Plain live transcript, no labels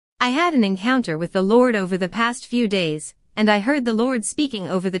I had an encounter with the Lord over the past few days, and I heard the Lord speaking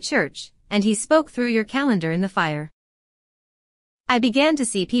over the church, and He spoke through your calendar in the fire. I began to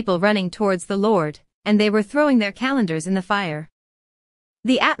see people running towards the Lord, and they were throwing their calendars in the fire.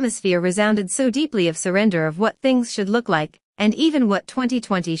 The atmosphere resounded so deeply of surrender of what things should look like, and even what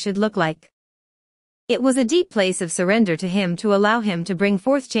 2020 should look like. It was a deep place of surrender to Him to allow Him to bring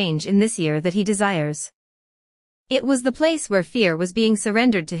forth change in this year that He desires. It was the place where fear was being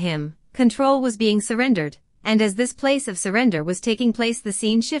surrendered to Him, control was being surrendered, and as this place of surrender was taking place the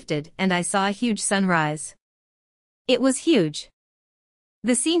scene shifted and I saw a huge sun rise. It was huge.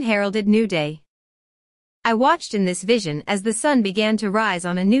 The scene heralded new day. I watched in this vision as the sun began to rise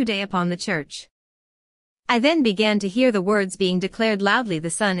on a new day upon the church. I then began to hear the words being declared loudly, the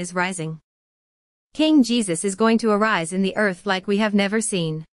sun is rising. King Jesus is going to arise in the earth like we have never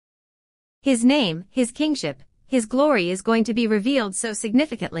seen. His name, His kingship, His glory is going to be revealed so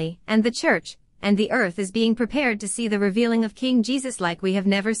significantly, and the church, and the earth is being prepared to see the revealing of King Jesus like we have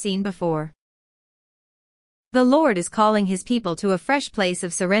never seen before. The Lord is calling His people to a fresh place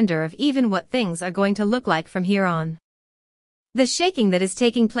of surrender of even what things are going to look like from here on. The shaking that is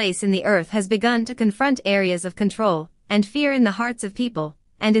taking place in the earth has begun to confront areas of control and fear in the hearts of people,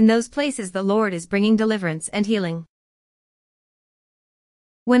 and in those places the Lord is bringing deliverance and healing.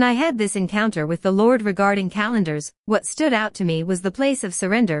 When I had this encounter with the Lord regarding calendars, what stood out to me was the place of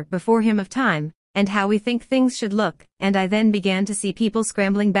surrender before Him of time, and how we think things should look, and I then began to see people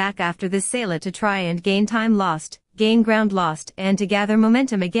scrambling back after this Selah to try and gain time lost, gain ground lost, and to gather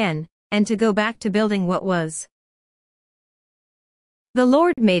momentum again, and to go back to building what was. The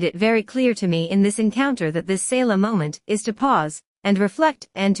Lord made it very clear to me in this encounter that this Selah moment is to pause, and reflect,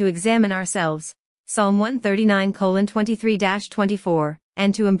 and to examine ourselves, Psalm 139:23-24,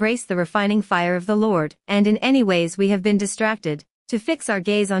 and to embrace the refining fire of the Lord, and in any ways we have been distracted, to fix our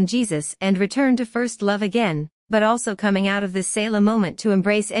gaze on Jesus and return to first love again, but also coming out of this Selah moment to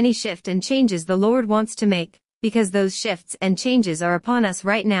embrace any shift and changes the Lord wants to make, because those shifts and changes are upon us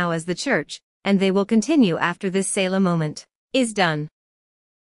right now as the church, and they will continue after this Selah moment is done.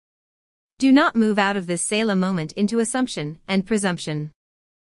 Do not move out of this Selah moment into assumption and presumption.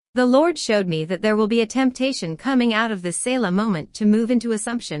 The Lord showed me that there will be a temptation coming out of this Selah moment to move into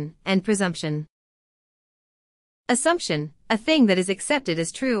assumption and presumption. Assumption, a thing that is accepted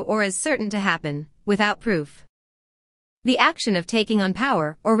as true or as certain to happen, without proof. The action of taking on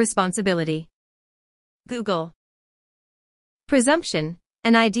power or responsibility. Google. Presumption,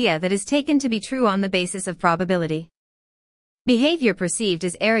 an idea that is taken to be true on the basis of probability. Behavior perceived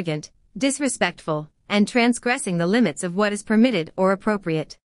as arrogant, disrespectful, and transgressing the limits of what is permitted or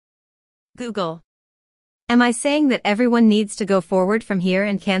appropriate. Google. Am I saying that everyone needs to go forward from here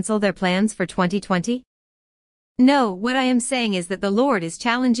and cancel their plans for 2020? No, what I am saying is that the Lord is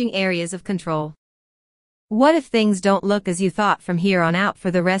challenging areas of control. What if things don't look as you thought from here on out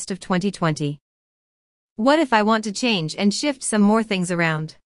for the rest of 2020? What if I want to change and shift some more things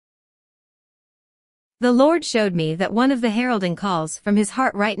around? The Lord showed me that one of the heralding calls from His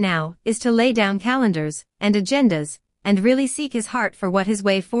heart right now is to lay down calendars and agendas, and really seek His heart for what His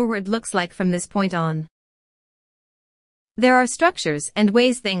way forward looks like from this point on. There are structures and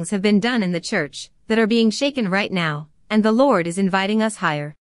ways things have been done in the church that are being shaken right now, and the Lord is inviting us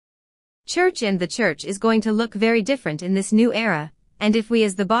higher. Church and the church is going to look very different in this new era, and if we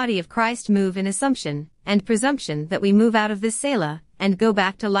as the body of Christ move in assumption and presumption that we move out of this Selah and go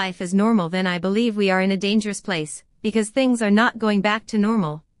back to life as normal, then I believe we are in a dangerous place, because things are not going back to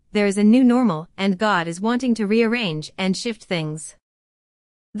normal. There is a new normal, and God is wanting to rearrange and shift things.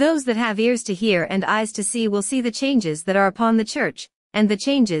 Those that have ears to hear and eyes to see will see the changes that are upon the church, and the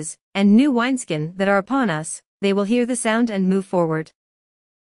changes and new wineskin that are upon us. They will hear the sound and move forward.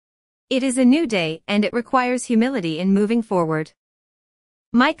 It is a new day, and it requires humility in moving forward.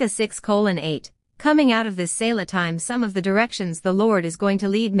 Micah 6:8. Coming out of this Selah time, some of the directions the Lord is going to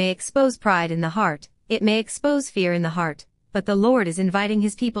lead may expose pride in the heart, it may expose fear in the heart, but the Lord is inviting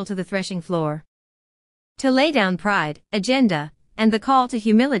His people to the threshing floor. To lay down pride, agenda, and the call to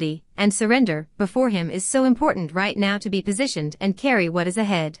humility and surrender before Him is so important right now to be positioned and carry what is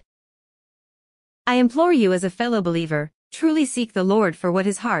ahead. I implore you as a fellow believer, truly seek the Lord for what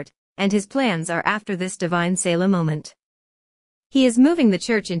His heart and His plans are after this divine Selah moment. He is moving the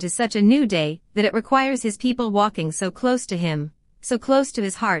church into such a new day that it requires His people walking so close to Him, so close to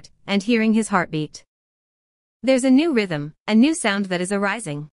His heart, and hearing His heartbeat. There's a new rhythm, a new sound that is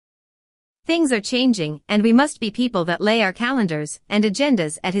arising. Things are changing, and we must be people that lay our calendars and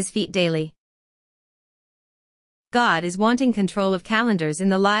agendas at His feet daily. God is wanting control of calendars in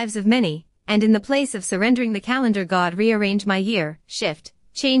the lives of many, and in the place of surrendering the calendar, God rearrange my year, shift,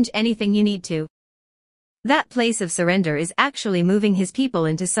 change anything you need to. That place of surrender is actually moving his people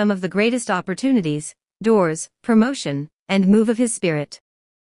into some of the greatest opportunities, doors, promotion, and move of his Spirit.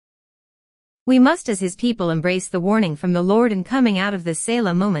 We must as his people embrace the warning from the Lord in coming out of this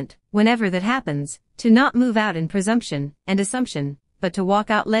Selah moment, whenever that happens, to not move out in presumption and assumption, but to walk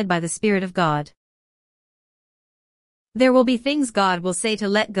out led by the Spirit of God. There will be things God will say to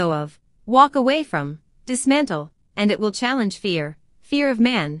let go of, walk away from, dismantle, and it will challenge fear of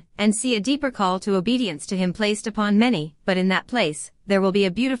man, and see a deeper call to obedience to him placed upon many, but in that place, there will be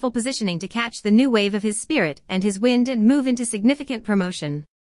a beautiful positioning to catch the new wave of his Spirit and his wind and move into significant promotion.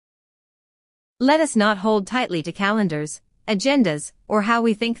 Let us not hold tightly to calendars, agendas, or how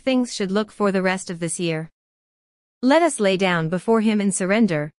we think things should look for the rest of this year. Let us lay down before him in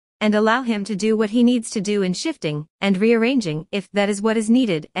surrender, and allow him to do what he needs to do in shifting and rearranging if that is what is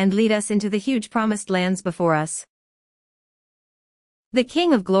needed and lead us into the huge promised lands before us. The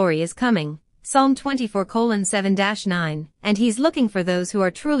King of Glory is coming, Psalm 24:7-9, and he's looking for those who are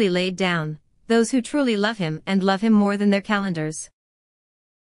truly laid down, those who truly love him and love him more than their calendars.